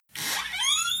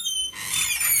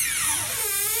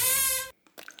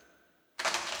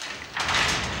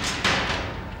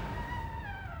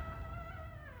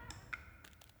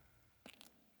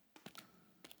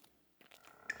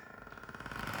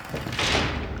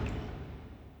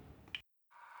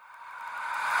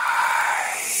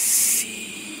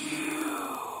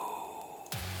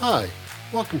Hi,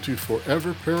 welcome to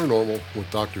Forever Paranormal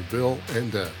with Dr. Bill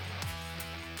and Deb.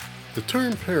 The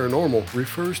term paranormal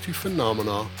refers to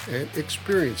phenomena and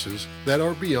experiences that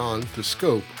are beyond the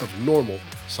scope of normal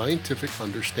scientific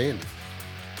understanding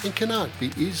and cannot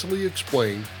be easily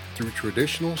explained through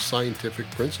traditional scientific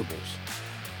principles.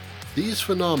 These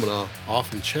phenomena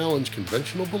often challenge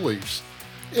conventional beliefs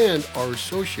and are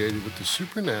associated with the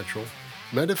supernatural,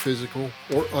 metaphysical,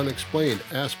 or unexplained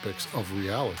aspects of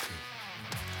reality.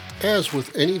 As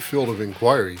with any field of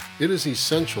inquiry, it is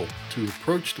essential to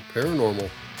approach the paranormal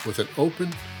with an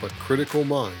open but critical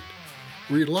mind,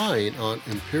 relying on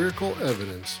empirical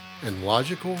evidence and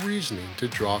logical reasoning to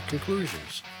draw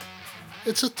conclusions.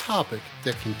 It's a topic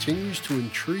that continues to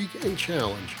intrigue and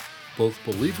challenge both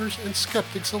believers and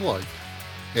skeptics alike,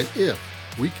 and if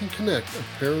we can connect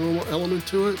a paranormal element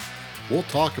to it, we'll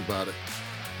talk about it.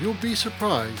 You'll be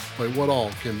surprised by what all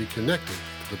can be connected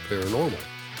to the paranormal.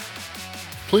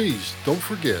 Please don't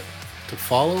forget to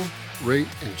follow, rate,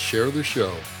 and share the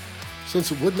show,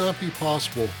 since it would not be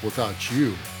possible without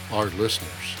you, our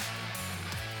listeners.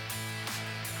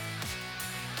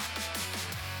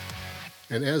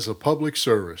 And as a public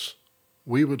service,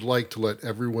 we would like to let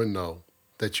everyone know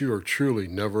that you are truly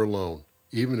never alone,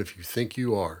 even if you think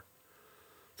you are.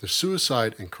 The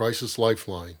Suicide and Crisis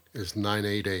Lifeline is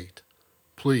 988.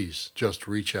 Please just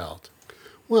reach out.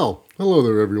 Well, hello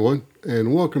there everyone,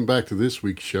 and welcome back to this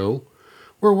week's show,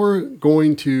 where we're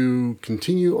going to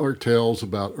continue our tales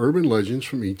about urban legends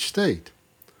from each state.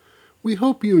 We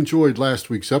hope you enjoyed last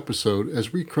week's episode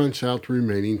as we crunch out the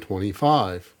remaining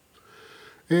 25.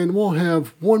 And we'll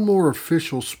have one more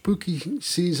official spooky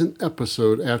season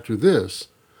episode after this.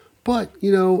 But,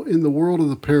 in the world of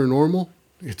the paranormal,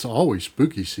 it's always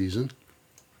spooky season.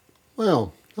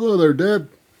 Well, hello there,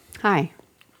 Deb. Hi.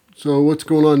 So what's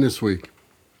going on this week?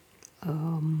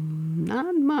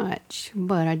 Not much,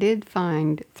 but I did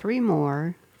find 3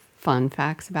 more fun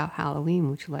facts about Halloween.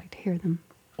 Would you like to hear them?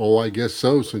 Oh, I guess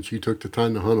so, since you took the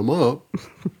time to hunt them up.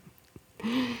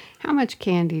 How much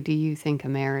candy do you think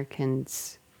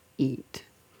Americans eat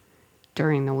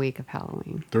during the week of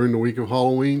Halloween? During the week of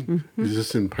Halloween? Mm-hmm. Is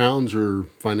this in pounds or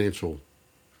financial?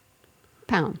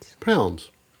 Pounds. Pounds.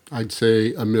 I'd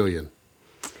say 1 million.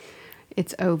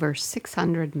 It's over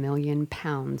 600 million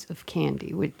pounds of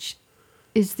candy, which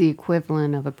is the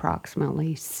equivalent of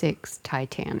approximately 6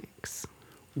 Titanics.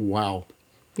 Wow.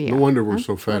 Yeah, no wonder we're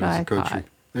so that's fat what as a I country. thought.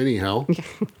 Anyhow.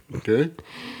 Okay.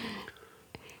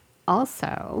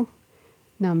 Also,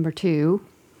 number 2,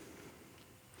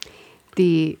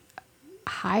 the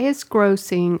highest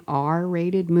grossing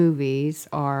R-rated movies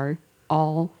are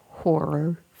all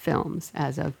horror films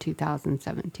as of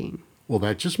 2017. Well,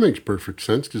 that just makes perfect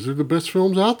sense because they're the best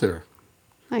films out there.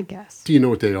 I guess. Do you know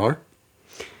what they are?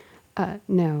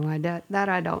 No, that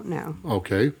I don't know.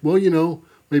 Okay. Well,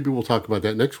 maybe we'll talk about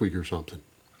that next week or something.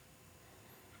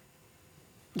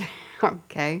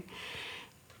 Okay.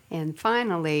 And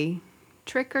finally,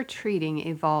 trick-or-treating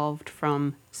evolved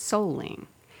from souling,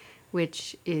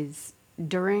 which is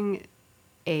during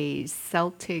a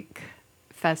Celtic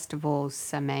festival,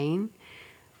 Samhain.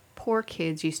 Poor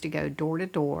kids used to go door to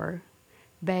door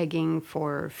begging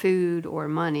for food or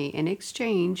money in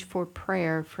exchange for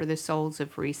prayer for the souls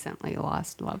of recently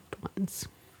lost loved ones.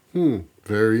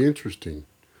 Very interesting.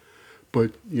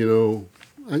 But,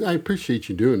 I appreciate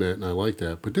you doing that, and I like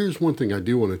that. But there's one thing I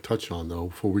do want to touch on, though,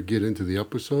 before we get into the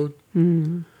episode.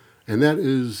 Mm-hmm. And that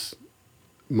is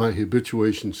my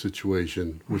habituation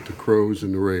situation with the crows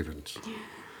and the ravens.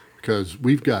 Because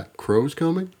we've got crows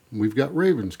coming, we've got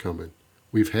ravens coming.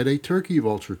 We've had a turkey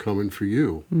vulture coming for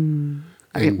you.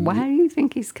 And why do you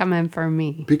think he's coming for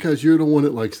me? Because you're the one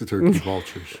that likes the turkey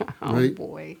vultures, Oh, right?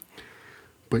 boy.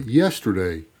 But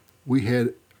yesterday, we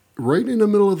had, right in the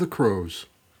middle of the crows,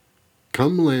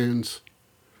 lands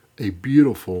a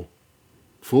beautiful,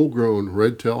 full-grown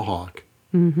red-tailed hawk.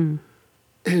 Mm-hmm.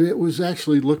 And it was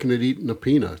actually looking at eating a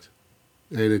peanut.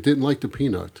 And it didn't like the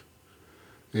peanut.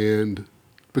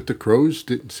 But the crows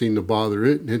didn't seem to bother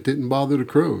it, and it didn't bother the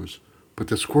crows. But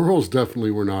the squirrels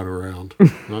definitely were not around.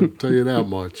 I'll tell you that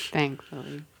much.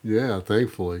 Thankfully. Yeah,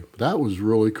 thankfully. That was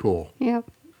really cool.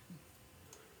 Yep.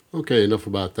 Okay, enough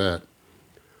about that.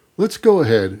 Let's go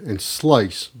ahead and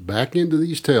slice back into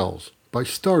these tales by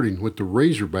starting with the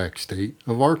Razorback state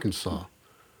of Arkansas,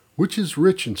 which is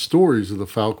rich in stories of the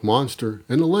Fouke monster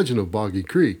and the legend of Boggy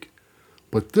Creek.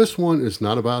 But this one is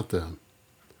not about them.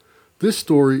 This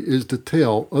story is the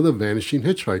tale of the vanishing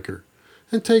hitchhiker,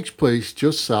 and takes place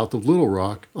just south of Little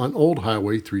Rock on Old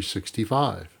Highway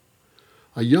 365.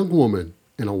 A young woman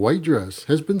in a white dress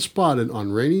has been spotted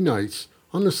on rainy nights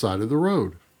on the side of the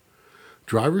road.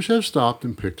 Drivers have stopped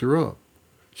and picked her up.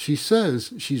 She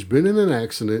says she's been in an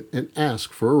accident and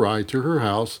asked for a ride to her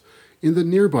house in the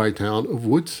nearby town of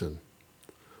Woodson.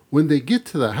 When they get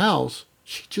to the house,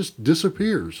 she just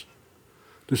disappears.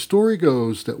 The story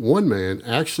goes that one man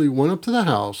actually went up to the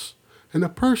house, and the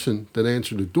person that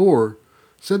answered the door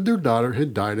said their daughter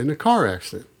had died in a car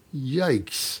accident.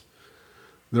 Yikes!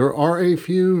 There are a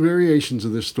few variations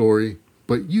of this story,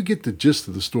 but you get the gist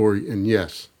of the story, and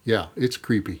yes, it's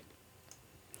creepy.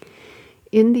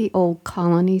 In the old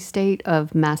colony state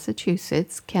of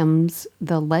Massachusetts comes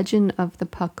the legend of the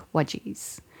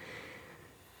Pukwudgies.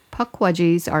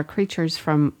 Pukwudgies are creatures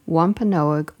from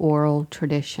Wampanoag oral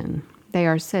tradition. They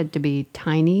are said to be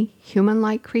tiny,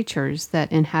 human-like creatures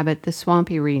that inhabit the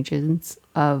swampy regions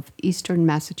of eastern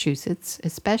Massachusetts,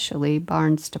 especially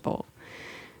Barnstable.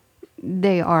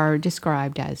 They are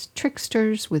described as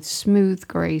tricksters with smooth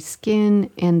gray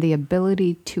skin and the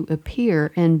ability to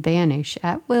appear and vanish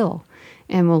at will,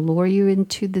 and will lure you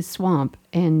into the swamp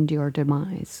and your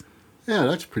demise. Yeah,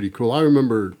 that's pretty cool. I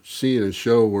remember seeing a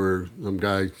show where some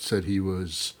guy said he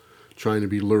was trying to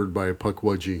be lured by a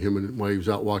Pukwudgie while he was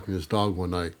out walking his dog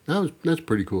one night. That's a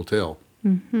pretty cool tale.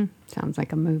 Mm-hmm. Sounds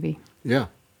like a movie. Yeah,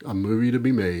 a movie to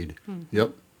be made.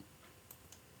 Yep.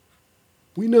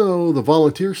 We know the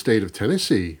volunteer state of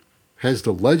Tennessee has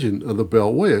the legend of the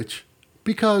Bell Witch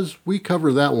because we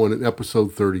cover that one in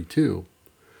episode 32.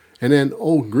 And then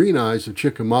Old Green Eyes of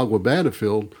Chickamauga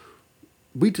Battlefield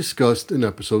we discussed in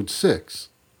episode 6.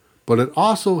 But it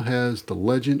also has the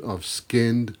legend of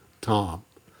Skinned Tom.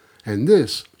 And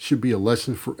this should be a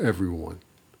lesson for everyone.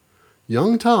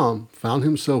 Young Tom found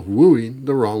himself wooing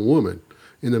the wrong woman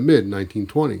in the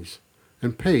mid-1920s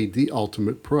and paid the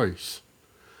ultimate price.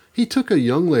 He took a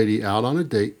young lady out on a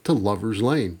date to Lover's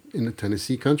Lane in the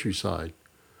Tennessee countryside.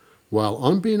 While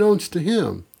unbeknownst to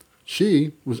him,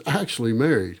 she was actually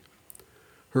married.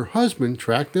 Her husband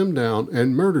tracked them down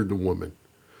and murdered the woman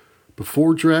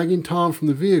before dragging Tom from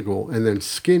the vehicle and then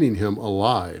skinning him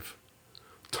alive.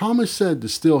 Tom is said to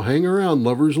still hang around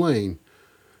Lover's Lane,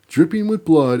 dripping with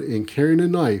blood and carrying a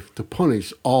knife to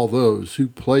punish all those who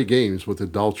play games with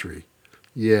adultery.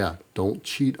 Yeah, don't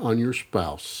cheat on your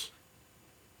spouse.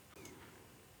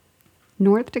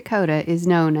 North Dakota is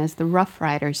known as the Rough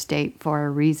Rider state for a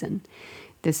reason.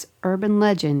 This urban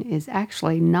legend is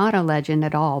actually not a legend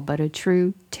at all, but a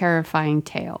true, terrifying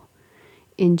tale.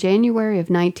 In January of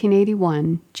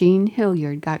 1981, Jean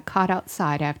Hilliard got caught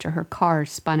outside after her car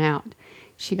spun out.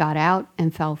 She got out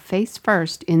and fell face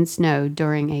first in snow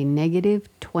during a negative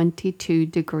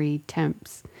 22-degree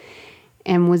temps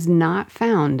and was not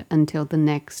found until the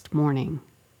next morning.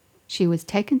 She was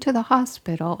taken to the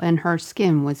hospital and her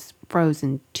skin was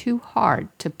frozen too hard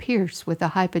to pierce with a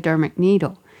hypodermic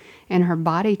needle, and her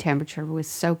body temperature was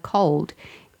so cold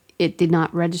it did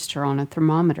not register on a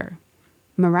thermometer.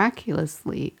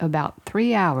 Miraculously, about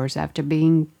 3 hours after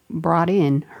being brought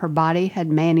in, her body had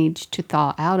managed to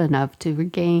thaw out enough to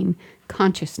regain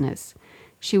consciousness.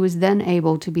 She was then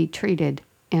able to be treated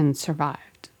and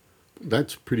survived.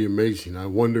 That's pretty amazing. I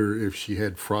wonder if she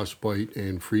had frostbite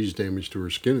and freeze damage to her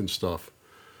skin and stuff,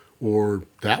 or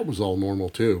that was all normal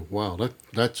too. Wow,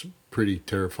 that's pretty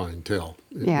terrifying tale.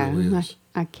 It really is.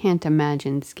 I can't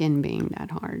imagine skin being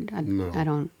that hard. No. I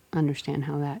don't understand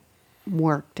how that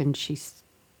worked, and she's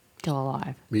still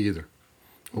alive. Me either.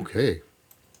 Okay.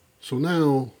 So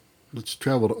now, let's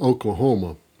travel to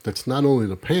Oklahoma. That's not only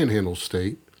the Panhandle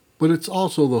state, but it's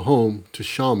also the home to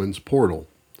Shaman's Portal.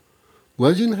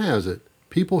 Legend has it,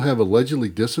 people have allegedly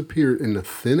disappeared in the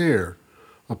thin air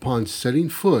upon setting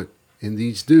foot in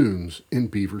these dunes in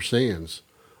Beaver Sands,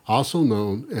 also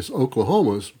known as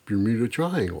Oklahoma's Bermuda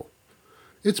Triangle.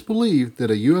 It's believed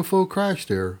that a UFO crashed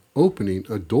there, opening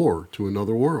a door to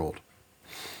another world.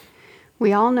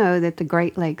 We all know that the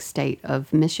Great Lakes state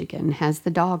of Michigan has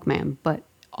the Dogman, but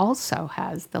also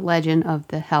has the legend of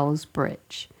the Hell's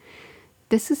Bridge.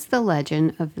 This is the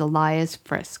legend of Elias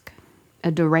Frisk,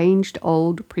 a deranged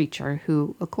old preacher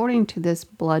who, according to this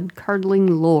blood-curdling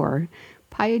lore,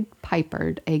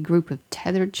 pied-pipered a group of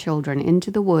tethered children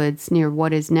into the woods near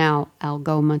what is now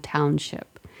Algoma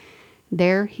Township.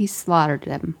 There he slaughtered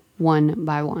them, one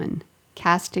by one,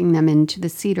 casting them into the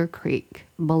Cedar Creek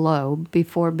below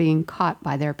before being caught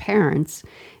by their parents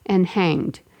and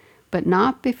hanged, but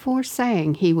not before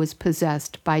saying he was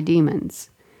possessed by demons.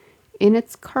 In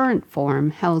its current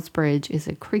form, Hell's Bridge is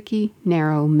a creaky,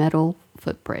 narrow metal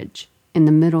footbridge in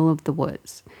the middle of the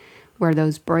woods, where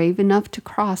those brave enough to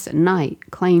cross at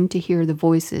night claim to hear the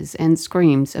voices and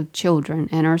screams of children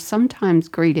and are sometimes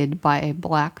greeted by a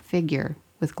black figure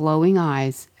with glowing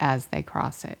eyes as they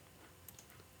cross it.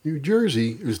 New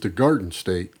Jersey is the Garden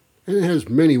State, and it has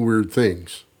many weird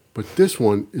things. But this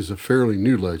one is a fairly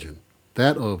new legend,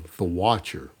 that of the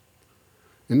Watcher.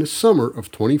 In the summer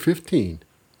of 2015,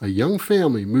 a young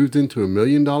family moved into a $1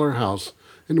 million house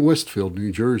in Westfield,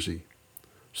 New Jersey.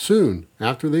 Soon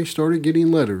after, they started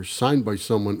getting letters signed by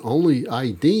someone only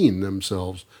IDing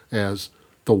themselves as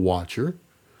the Watcher,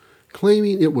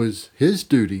 claiming it was his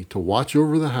duty to watch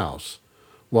over the house,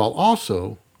 while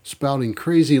also spouting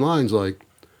crazy lines like,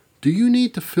 "Do you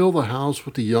need to fill the house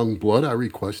with the young blood I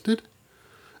requested?"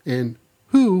 And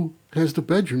 "Who has the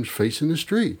bedrooms facing the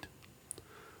street?"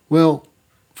 Well,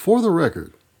 for the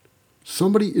record,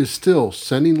 somebody is still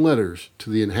sending letters to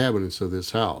the inhabitants of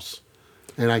this house.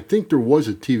 And I think there was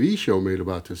a TV show made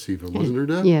about this even, wasn't there,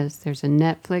 Deb? Yes, there's a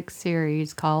Netflix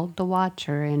series called The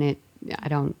Watcher, and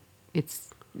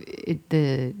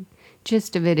the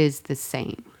gist of it is the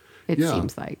same. It Yeah.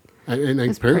 seems like. And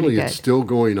That's apparently pretty it's good. still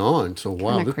going on. So,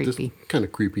 wow, Kinda this creepy. kind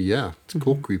of creepy. Yeah, it's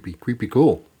cool, creepy. Creepy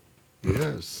cool.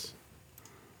 Yes.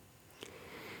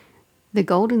 The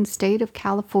Golden State of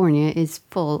California is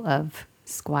full of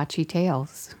squatchy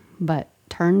tales, but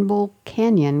Turnbull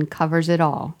Canyon covers it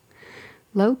all.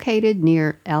 Located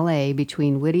near LA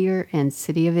between Whittier and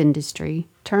City of Industry,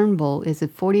 Turnbull is a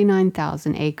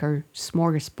 49,000-acre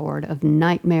smorgasbord of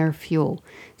nightmare fuel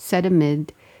set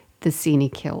amid the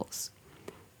scenic hills.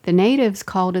 The natives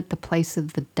called it the place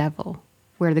of the devil,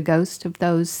 where the ghosts of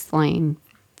those slain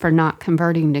for not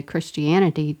converting to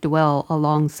Christianity dwell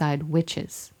alongside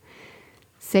witches.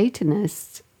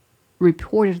 Satanists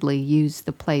reportedly used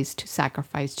the place to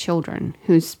sacrifice children,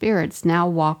 whose spirits now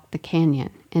walk the canyon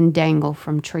and dangle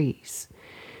from trees.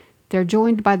 They're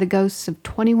joined by the ghosts of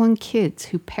 21 kids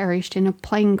who perished in a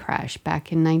plane crash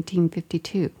back in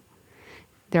 1952.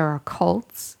 There are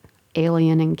cults,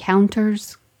 alien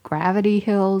encounters, gravity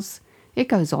hills. It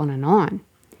goes on and on.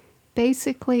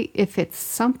 Basically, if it's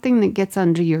something that gets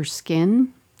under your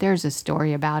skin, there's a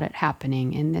story about it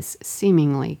happening in this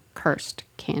seemingly cursed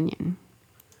canyon.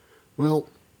 Well,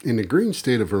 in the green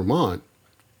state of Vermont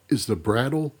is the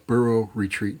Brattleboro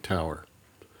Retreat Tower.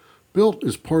 Built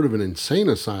as part of an insane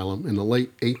asylum in the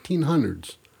late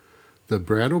 1800s, the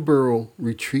Brattleboro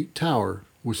Retreat Tower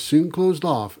was soon closed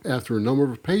off after a number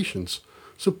of patients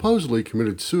supposedly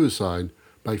committed suicide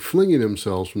by flinging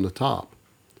themselves from the top.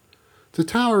 The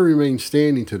tower remains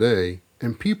standing today,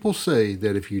 and people say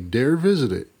that if you dare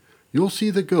visit it, you'll see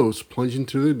the ghosts plunging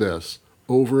to their deaths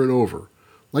over and over,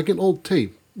 like an old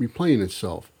tape replaying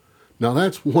itself. Now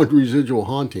that's one residual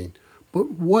haunting,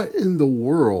 but what in the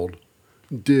world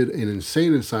did an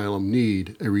insane asylum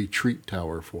need a retreat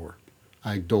tower for?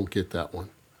 I don't get that one.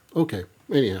 Okay,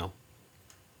 anyhow.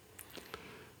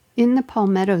 In the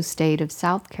Palmetto State of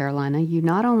South Carolina, you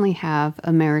not only have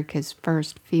America's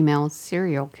first female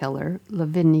serial killer,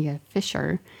 Lavinia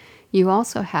Fisher, you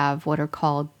also have what are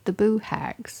called the Boo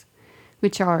Hags,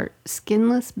 which are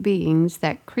skinless beings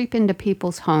that creep into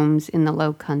people's homes in the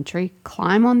Low Country,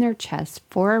 climb on their chests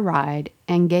for a ride,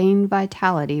 and gain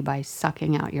vitality by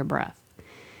sucking out your breath.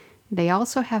 They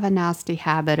also have a nasty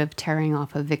habit of tearing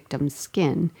off a victim's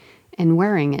skin and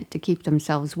wearing it to keep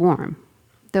themselves warm,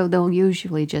 though they'll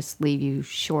usually just leave you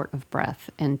short of breath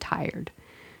and tired.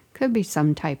 Could be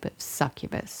some type of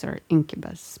succubus or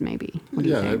incubus, maybe. What do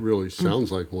you Yeah, think? it really sounds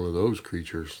like one of those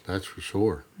creatures, that's for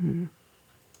sure.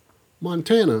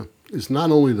 Montana is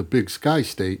not only the Big Sky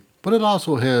State, but it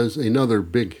also has another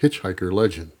big hitchhiker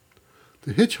legend,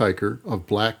 the Hitchhiker of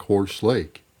Black Horse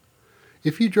Lake.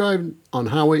 If you drive on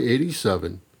Highway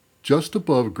 87, just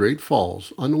above Great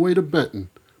Falls, on the way to Benton,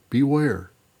 beware.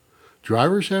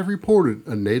 Drivers have reported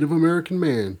a Native American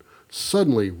man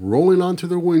suddenly rolling onto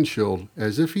their windshield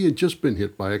as if he had just been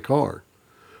hit by a car.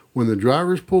 When the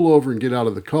drivers pull over and get out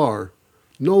of the car,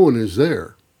 no one is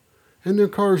there, and their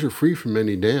cars are free from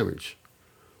any damage.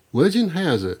 Legend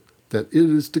has it that it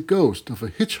is the ghost of a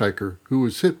hitchhiker who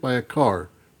was hit by a car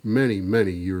many,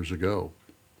 many years ago.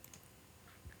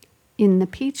 In the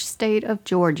Peach State of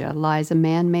Georgia lies a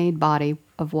man-made body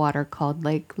of water called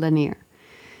Lake Lanier.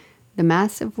 The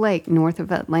massive lake north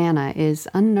of Atlanta is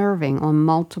unnerving on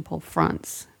multiple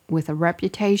fronts, with a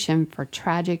reputation for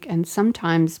tragic and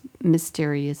sometimes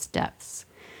mysterious deaths.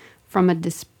 From a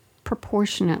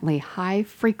disproportionately high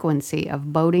frequency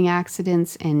of boating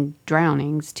accidents and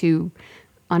drownings to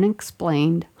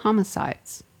unexplained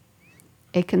homicides.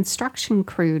 A construction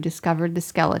crew discovered the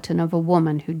skeleton of a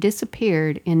woman who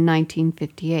disappeared in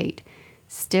 1958,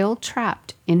 still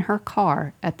trapped in her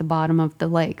car at the bottom of the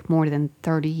lake more than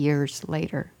 30 years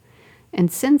later.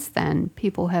 And since then,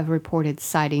 people have reported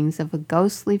sightings of a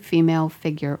ghostly female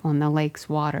figure on the lake's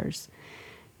waters.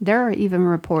 There are even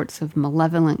reports of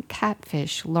malevolent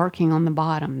catfish lurking on the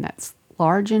bottom that's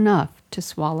large enough to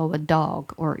swallow a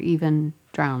dog or even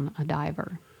drown a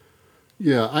diver.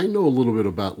 Yeah, I know a little bit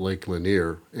about Lake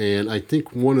Lanier, and I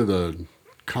think one of the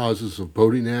causes of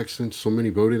boating accidents, so many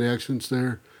boating accidents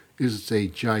there, is it's a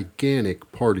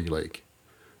gigantic party lake.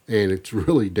 And it's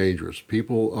really dangerous.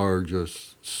 People are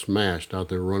just smashed out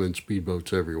there running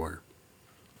speedboats everywhere.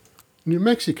 New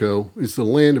Mexico is the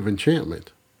land of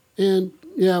enchantment. And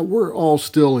yeah, we're all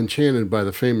still enchanted by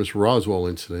the famous Roswell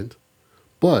incident.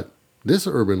 But this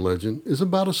urban legend is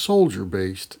about a soldier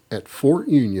based at Fort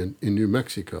Union in New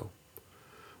Mexico.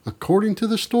 According to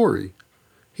the story,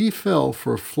 he fell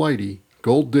for a flighty,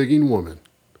 gold-digging woman.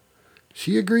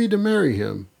 She agreed to marry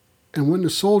him, and when the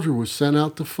soldier was sent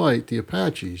out to fight the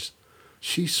Apaches,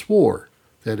 she swore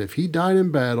that if he died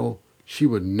in battle, she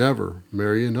would never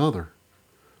marry another.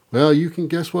 Well, you can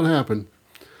guess what happened.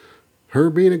 Her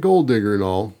being a gold digger and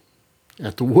all,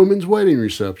 at the woman's wedding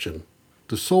reception,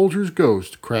 the soldier's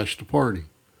ghost crashed the party.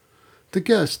 The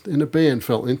guests and the band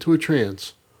fell into a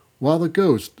trance, while the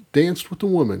ghost danced with the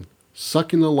woman,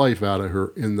 sucking the life out of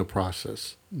her in the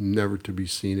process, never to be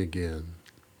seen again.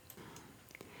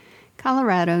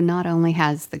 Colorado not only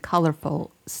has the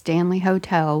colorful Stanley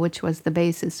Hotel, which was the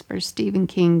basis for Stephen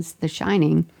King's The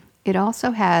Shining, it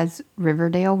also has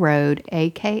Riverdale Road,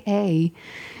 aka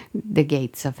the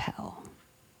Gates of Hell.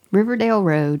 Riverdale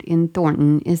Road in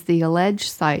Thornton is the alleged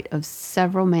site of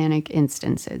several manic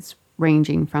instances,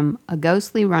 ranging from a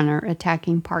ghostly runner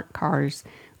attacking parked cars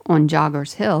on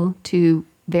Joggers Hill to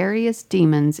various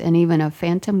demons and even a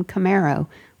phantom Camaro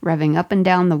revving up and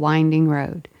down the winding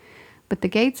road. But the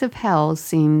gates of hell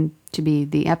seem to be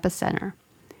the epicenter.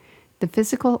 The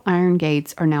physical iron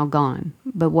gates are now gone,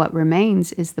 but what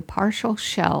remains is the partial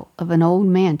shell of an old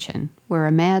mansion where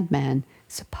a madman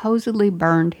supposedly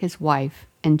burned his wife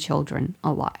and children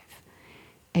alive.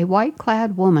 A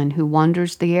white-clad woman who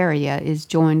wanders the area is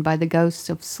joined by the ghosts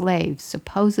of slaves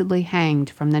supposedly hanged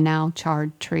from the now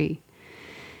charred tree.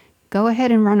 Go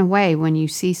ahead and run away when you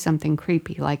see something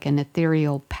creepy like an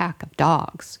ethereal pack of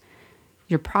dogs.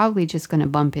 You're probably just going to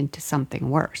bump into something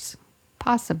worse,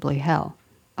 possibly hell,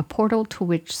 a portal to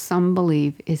which some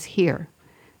believe is here.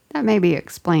 That maybe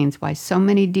explains why so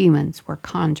many demons were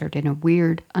conjured in a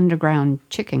weird underground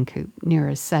chicken coop near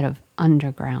a set of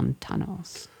underground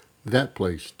tunnels. That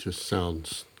place just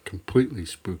sounds completely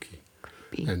spooky.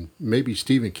 Creepy. And maybe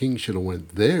Stephen King should have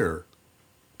went there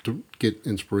to get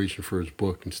inspiration for his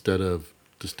book instead of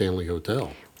the Stanley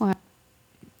Hotel. Well,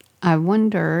 I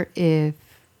wonder if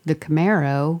the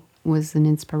Camaro was an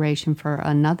inspiration for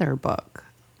another book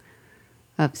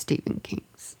of Stephen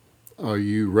King's. Are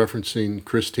you referencing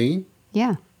Christine?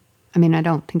 Yeah. I mean, I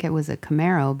don't think it was a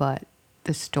Camaro, but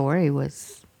the story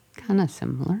was kind of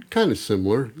similar. Kind of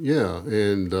similar, yeah.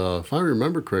 And if I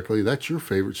remember correctly, that's your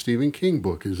favorite Stephen King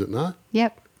book, is it not?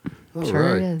 Yep. All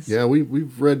Sure right. is. Yeah,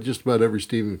 we've read just about every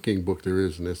Stephen King book there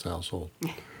is in this household.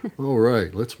 All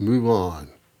right, let's move on.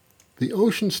 The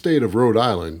ocean state of Rhode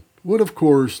Island would, of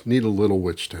course, need a little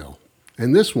witch tale.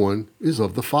 And this one is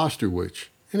of the Foster Witch,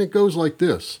 and it goes like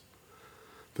this.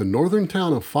 The northern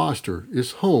town of Foster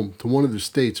is home to one of the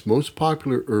state's most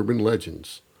popular urban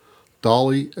legends,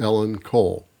 Dolly Ellen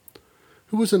Cole,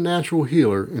 who was a natural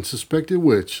healer and suspected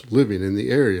witch living in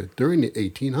the area during the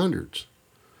 1800s.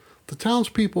 The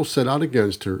townspeople set out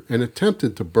against her and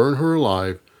attempted to burn her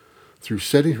alive through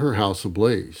setting her house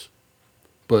ablaze.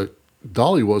 But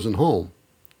Dolly wasn't home.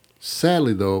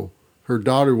 Sadly, though, her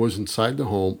daughter was inside the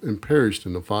home and perished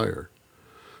in the fire.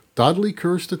 Dolly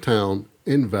cursed the town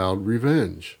and vowed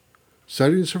revenge.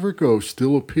 Sightings of her ghost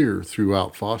still appear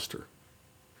throughout Foster.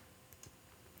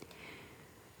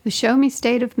 The Show Me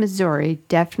State of Missouri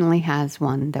definitely has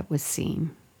one that was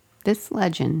seen. This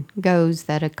legend goes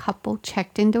that a couple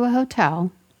checked into a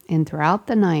hotel and throughout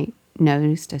the night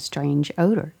noticed a strange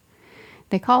odor.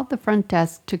 They called the front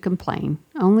desk to complain,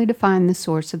 only to find the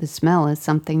source of the smell as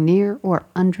something near or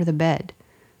under the bed.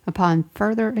 Upon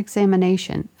further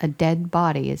examination, a dead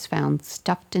body is found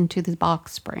stuffed into the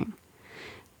box spring.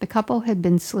 The couple had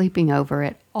been sleeping over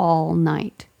it all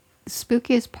night. The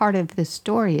spookiest part of this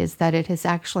story is that it has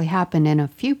actually happened in a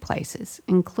few places,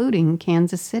 including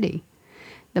Kansas City.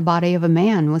 The body of a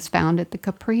man was found at the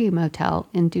Capri Motel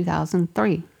in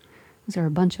 2003. Was there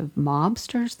a bunch of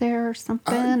mobsters there or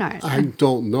something? I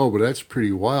don't know, but that's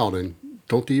pretty wild. And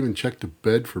don't they even check the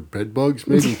bed for bed bugs?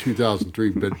 Maybe in 2003,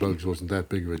 bed bugs wasn't that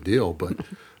big of a deal. But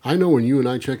I know when you and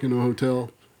I check into a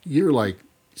hotel, you're like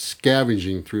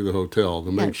scavenging through the hotel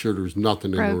to make sure there's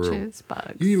nothing in the room. Roaches,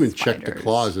 bugs, You even spiders, check the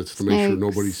closets to make sure snakes,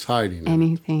 nobody's hiding.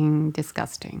 anything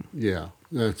disgusting. Yeah,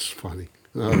 that's funny.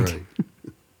 All right.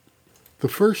 The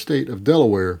first state of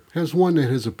Delaware has one that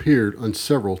has appeared on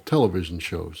several television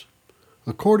shows.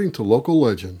 According to local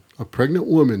legend, a pregnant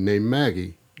woman named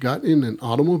Maggie got in an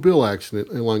automobile accident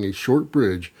along a short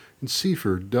bridge in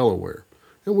Seaford, Delaware,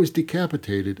 and was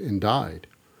decapitated and died.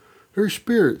 Her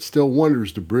spirit still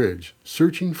wanders the bridge,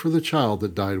 searching for the child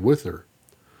that died with her.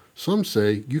 Some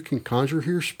say you can conjure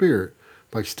her spirit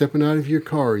by stepping out of your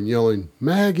car and yelling,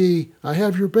 "Maggie, I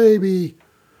have your baby!"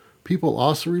 People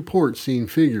also report seeing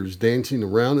figures dancing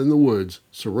around in the woods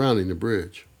surrounding the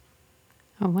bridge.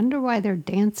 I wonder why they're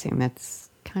dancing. That's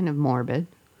kind of morbid.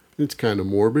 It's kind of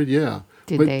morbid, yeah.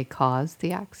 Did But they cause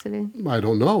the accident? I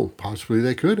don't know. Possibly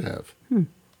they could have.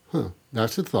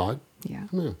 That's a thought. Yeah.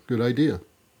 Yeah, good idea.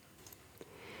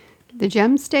 The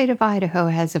gem state of Idaho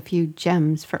has a few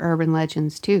gems for urban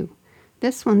legends, too.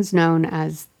 This one's known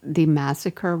as the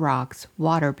Massacre Rocks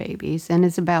Water Babies and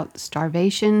is about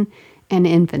starvation and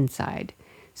infanticide.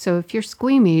 So if you're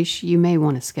squeamish, you may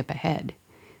want to skip ahead.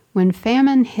 When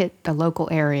famine hit the local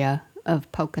area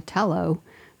of Pocatello,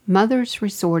 mothers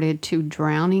resorted to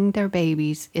drowning their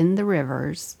babies in the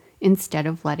rivers instead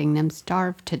of letting them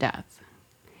starve to death.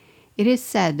 It is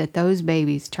said that those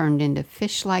babies turned into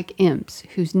fish-like imps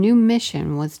whose new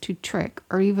mission was to trick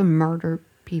or even murder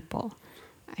people.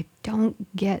 I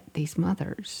don't get these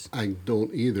mothers. I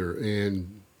don't either,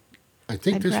 and I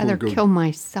think I'd this rather one goes. kill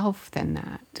myself than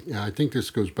that. Yeah, I think this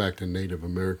goes back to Native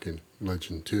American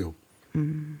legend too.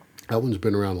 That one's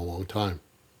been around a long time.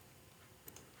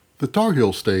 The Tar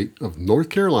Heel state of North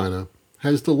Carolina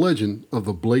has the legend of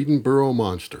the Bladenboro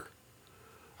Monster,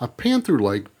 a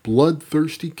panther-like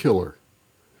bloodthirsty killer.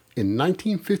 In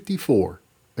 1954,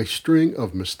 a string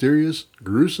of mysterious,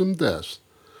 gruesome deaths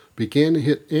began to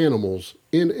hit animals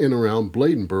in and around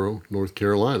Bladenboro, North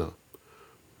Carolina.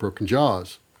 Broken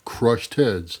jaws, crushed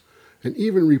heads, and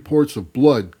even reports of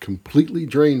blood completely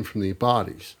drained from the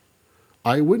bodies.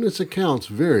 Eyewitness accounts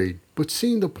varied, but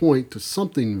seemed to point to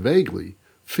something vaguely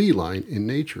feline in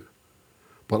nature,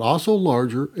 but also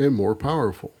larger and more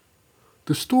powerful.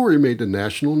 The story made the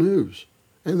national news,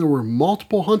 and there were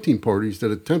multiple hunting parties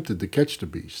that attempted to catch the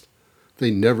beast.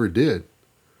 They never did.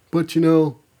 But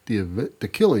the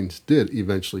killings did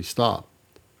eventually stop.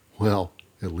 Well,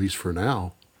 at least for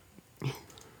now.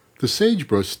 The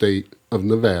Sagebrush state of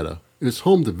Nevada is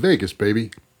home to Vegas,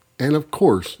 baby, and of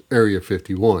course, Area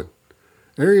 51.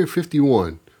 Area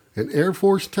 51, an Air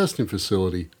Force testing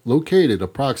facility located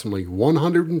approximately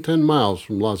 110 miles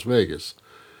from Las Vegas,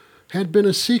 had been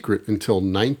a secret until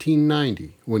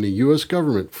 1990 when the U.S.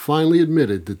 government finally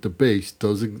admitted that the base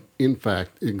does in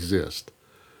fact exist.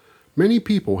 Many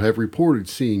people have reported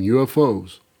seeing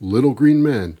UFOs, little green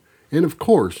men, and of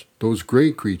course those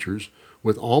gray creatures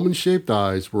with almond-shaped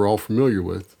eyes we're all familiar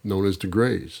with, known as the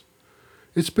Greys.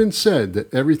 It's been said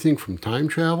that everything from time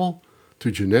travel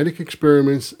to genetic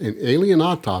experiments and alien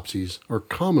autopsies are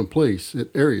commonplace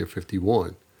at Area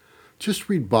 51. Just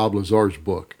read Bob Lazar's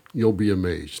book. You'll be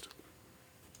amazed.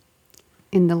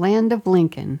 In the land of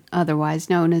Lincoln, otherwise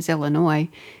known as Illinois,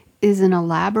 is an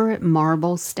elaborate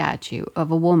marble statue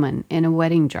of a woman in a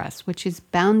wedding dress, which is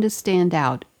bound to stand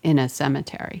out in a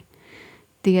cemetery.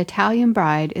 The Italian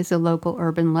Bride is a local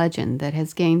urban legend that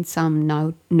has gained some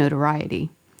notoriety.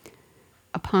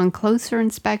 Upon closer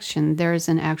inspection, there is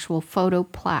an actual photo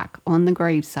plaque on the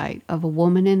gravesite of a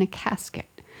woman in a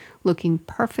casket, looking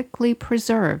perfectly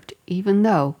preserved, even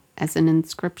though, as an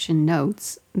inscription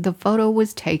notes, the photo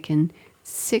was taken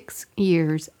 6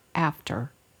 years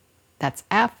after. That's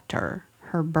after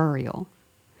her burial,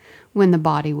 when the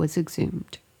body was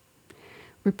exhumed.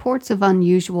 Reports of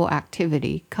unusual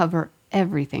activity cover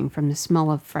everything from the smell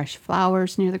of fresh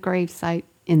flowers near the gravesite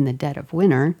in the dead of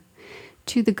winter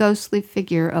to the ghostly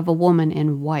figure of a woman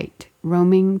in white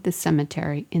roaming the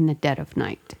cemetery in the dead of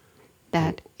night.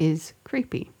 That is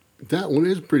creepy. That one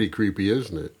is pretty creepy,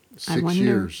 isn't it? 6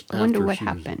 years after I wonder what she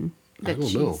was- happened I that don't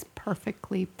she's know.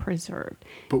 perfectly preserved,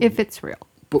 But- if it's real.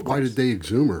 But why did they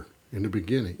exhume her in the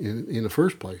beginning, in the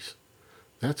first place?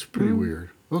 That's pretty weird.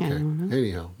 Okay, don't know.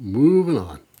 anyhow, moving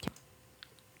on.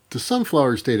 The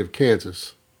sunflower state of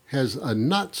Kansas has a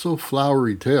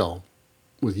not-so-flowery tale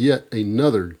with yet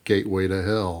another gateway to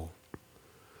hell.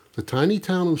 The tiny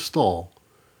town of Stall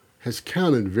has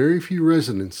counted very few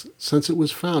residents since it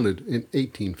was founded in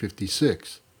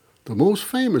 1856. The most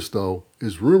famous, though,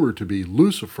 is rumored to be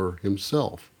Lucifer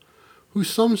himself, who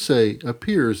some say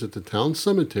appears at the town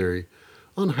cemetery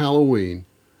on Halloween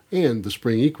and the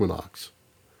spring equinox.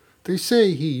 They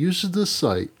say he uses the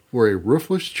site where a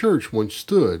roofless church once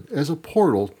stood as a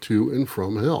portal to and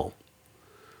from hell.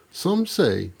 Some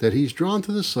say that he's drawn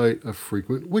to the site of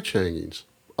frequent witch hangings.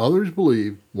 Others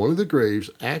believe one of the graves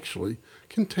actually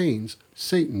contains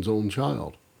Satan's own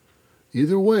child.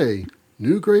 Either way,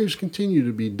 new graves continue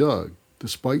to be dug,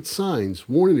 despite signs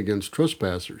warning against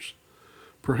trespassers,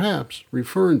 perhaps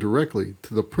referring directly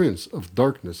to the Prince of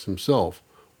Darkness himself,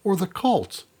 or the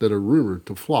cults that are rumored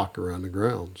to flock around the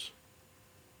grounds.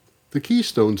 The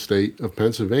Keystone State of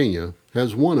Pennsylvania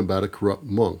has one about a corrupt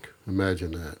monk.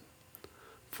 Imagine that.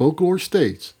 Folklore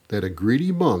states that a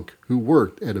greedy monk who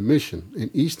worked at a mission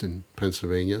in eastern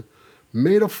Pennsylvania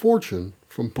made a fortune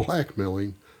from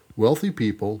blackmailing wealthy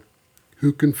people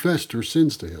who confessed their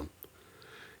sins to him.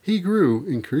 He grew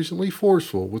increasingly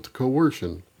forceful with the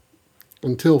coercion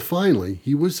until finally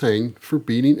he was hanged for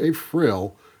beating a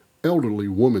frail, elderly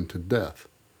woman to death.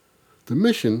 The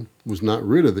mission was not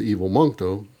rid of the evil monk,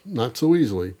 though, not so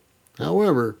easily.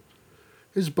 However,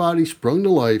 his body sprung to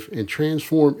life and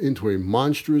transformed into a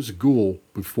monstrous ghoul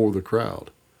before the crowd.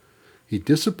 He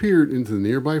disappeared into the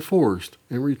nearby forest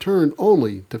and returned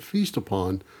only to feast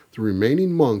upon the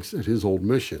remaining monks at his old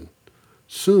mission.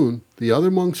 Soon, the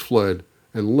other monks fled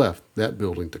and left that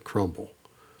building to crumble.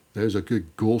 There's a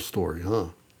good ghoul story, huh?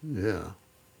 Yeah.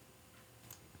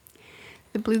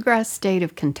 The bluegrass state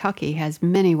of Kentucky has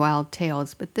many wild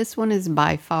tales, but this one is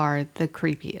by far the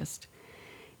creepiest.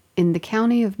 In the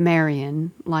county of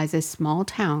Marion lies a small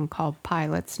town called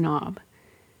Pilot's Knob.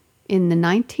 In the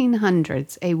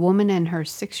 1900s, a woman and her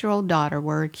 6-year-old daughter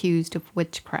were accused of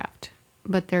witchcraft,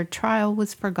 but their trial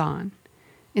was forgone.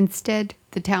 Instead,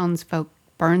 the townsfolk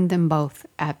burned them both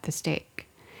at the stake.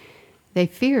 They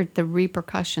feared the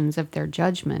repercussions of their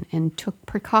judgment and took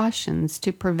precautions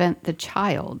to prevent the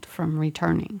child from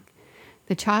returning.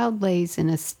 The child lays in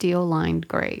a steel-lined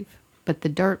grave, but the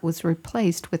dirt was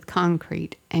replaced with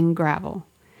concrete and gravel.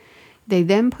 They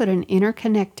then put an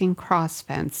interconnecting cross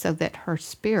fence so that her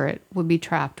spirit would be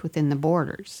trapped within the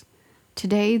borders.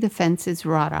 Today, the fence is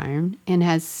wrought iron and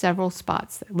has several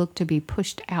spots that look to be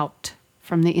pushed out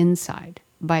from the inside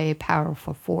by a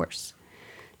powerful force.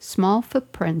 Small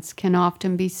footprints can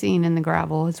often be seen in the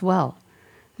gravel as well.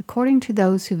 According to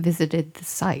those who visited the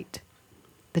site,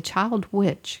 the child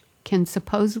witch can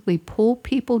supposedly pull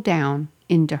people down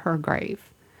into her grave.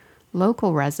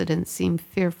 Local residents seem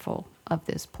fearful of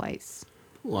this place.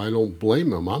 Well, I don't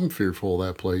blame them. I'm fearful of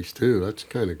that place, too. That's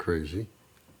kind of crazy.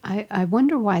 I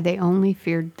wonder why they only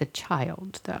feared the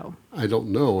child, though. I don't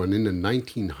know. And in the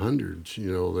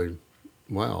 1900s,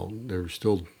 they were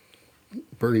still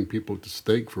burning people at the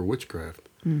stake for witchcraft.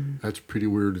 Mm-hmm. That's pretty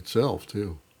weird itself,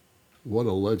 too. What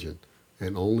a legend.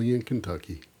 And only in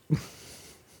Kentucky.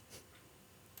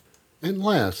 And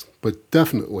last, but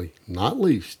definitely not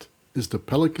least, is the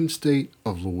Pelican State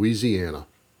of Louisiana.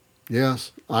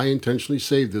 Yes, I intentionally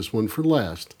saved this one for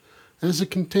last, as it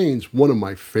contains one of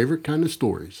my favorite kind of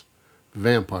stories,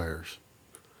 vampires.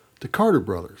 The Carter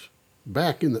brothers.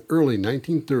 Back in the early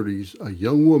 1930s, a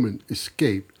young woman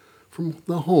escaped from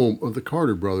the home of the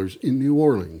Carter brothers in New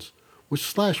Orleans with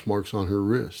slash marks on her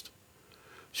wrist.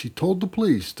 She told the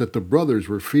police that the brothers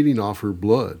were feeding off her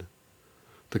blood.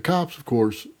 The cops, of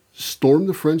course, stormed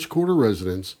the French Quarter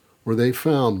residence where they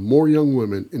found more young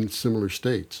women in similar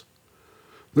states,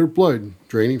 their blood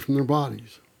draining from their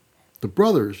bodies. The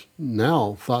brothers,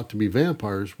 now thought to be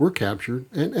vampires, were captured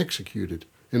and executed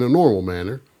in a normal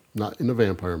manner, not in a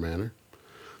vampire manner.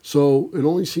 So it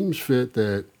only seems fit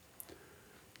that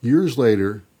years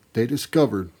later, they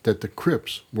discovered that the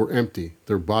crypts were empty,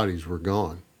 their bodies were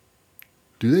gone.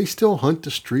 Do they still hunt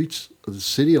the streets of the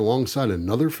city alongside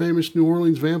another famous New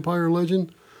Orleans vampire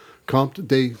legend, Comte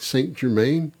de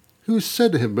Saint-Germain, who is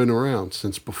said to have been around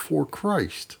since before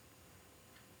Christ?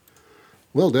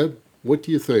 Well, Deb, what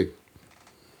do you think?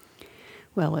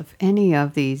 Well, if any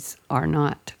of these are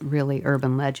not really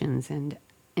urban legends and,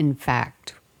 in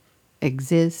fact,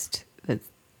 exist,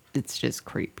 it's just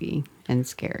creepy and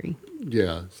scary.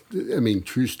 Yeah, I mean,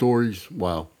 true stories,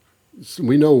 wow.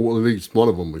 We know at least one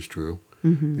of them was true.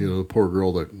 Mm-hmm. The poor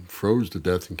girl that froze to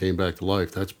death and came back to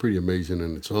life, that's pretty amazing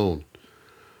in its own.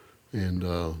 And,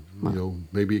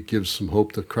 maybe it gives some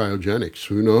hope to cryogenics.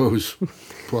 Who knows?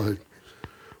 But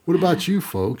what about you,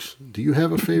 folks? Do you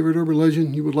have a favorite urban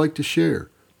legend you would like to share?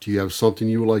 Do you have something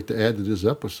you would like to add to this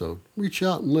episode? Reach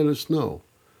out and let us know.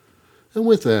 And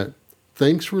with that,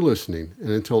 thanks for listening, and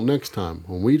until next time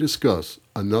when we discuss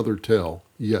another tale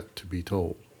yet to be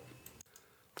told.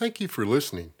 Thank you for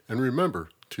listening, and remember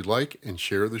to like and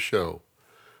share the show.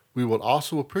 We would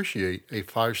also appreciate a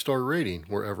 5-star rating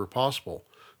wherever possible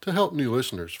to help new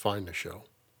listeners find the show.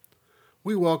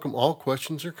 We welcome all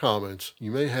questions or comments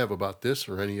you may have about this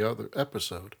or any other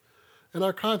episode, and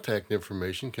our contact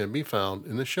information can be found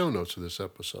in the show notes of this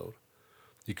episode.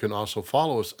 You can also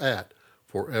follow us at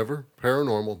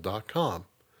foreverparanormal.com,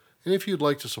 and if you'd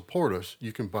like to support us,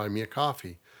 you can buy me a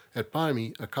coffee at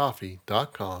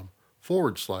buymeacoffee.com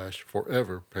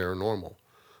www.forever paranormal.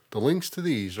 The links to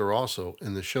these are also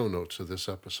in the show notes of this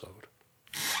episode.